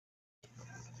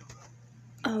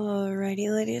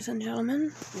Alrighty, ladies and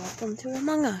gentlemen, welcome to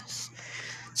Among Us.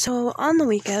 So, on the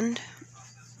weekend,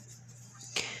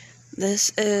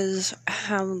 this is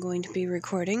how I'm going to be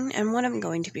recording and what I'm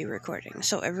going to be recording.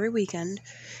 So, every weekend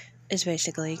is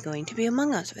basically going to be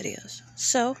Among Us videos.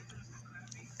 So,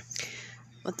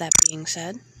 with that being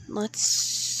said,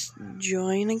 let's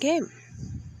join a game.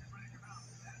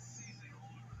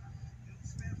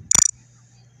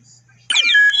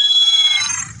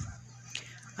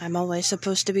 I'm always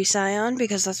supposed to be cyan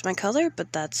because that's my color,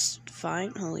 but that's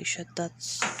fine. Holy shit,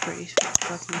 that's pretty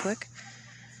fucking quick.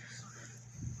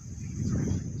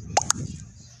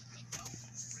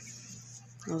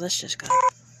 Well, this just got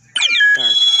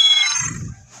dark.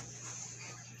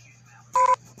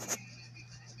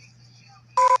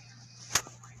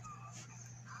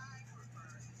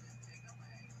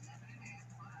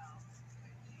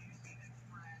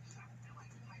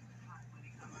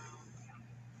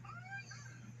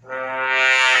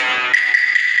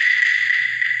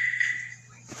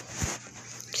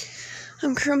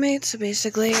 I'm crewmate, so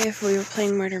basically, if we were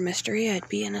playing Murder Mystery, I'd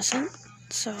be innocent.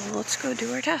 So let's go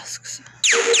do our tasks.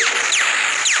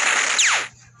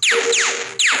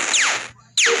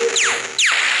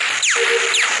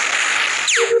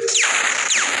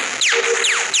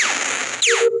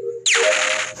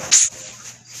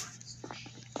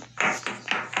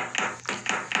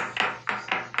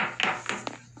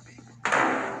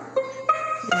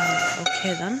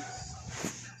 Okay then.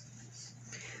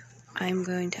 I'm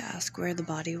going to ask where the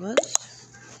body was.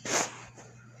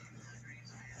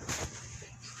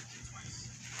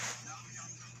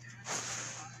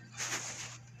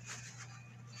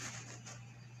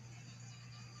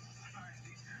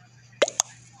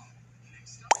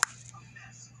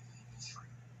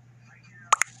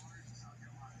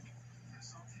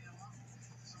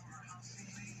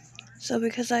 So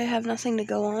because I have nothing to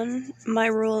go on, my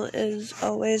rule is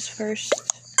always first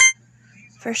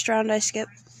round I skip.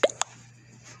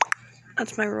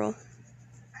 That's my rule.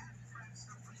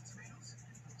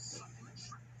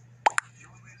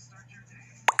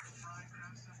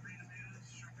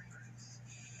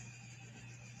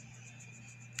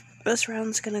 This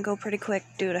round's gonna go pretty quick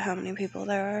due to how many people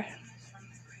there are.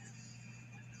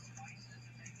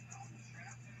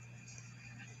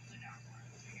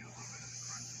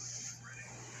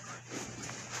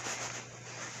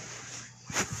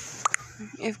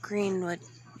 If green would...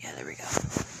 Yeah, there we go.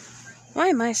 Why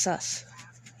am I sus?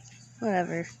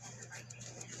 Whatever.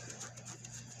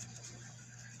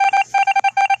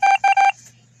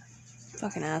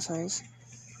 Fucking assholes.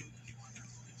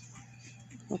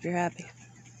 Hope you're happy.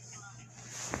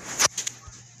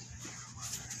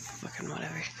 Fucking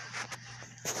whatever.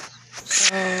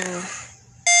 So...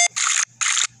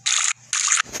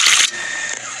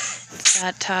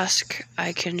 that task,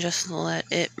 I can just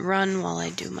let it run while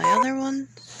I do my other one.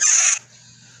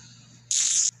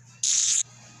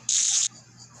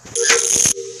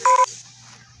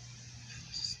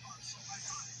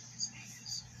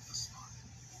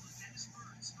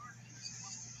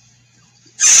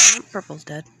 Oh, purple's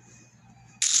dead.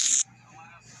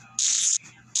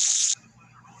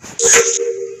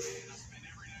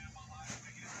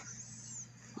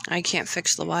 I can't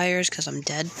fix the wires because I'm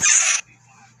dead.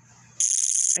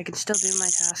 I can still do my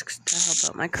tasks to help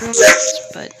out my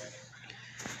crewmates, but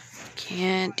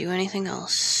can't do anything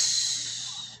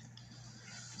else.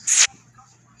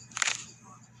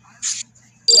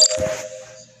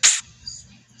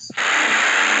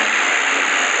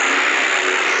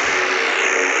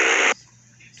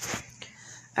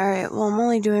 Alright, well, I'm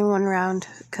only doing one round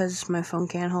because my phone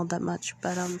can't hold that much,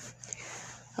 but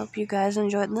hope you guys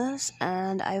enjoyed this,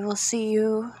 and I will see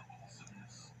you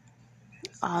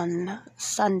on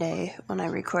Sunday when I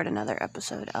record another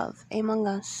episode of Among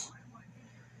Us.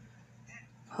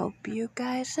 Hope you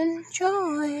guys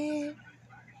enjoy.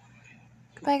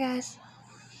 Goodbye, guys.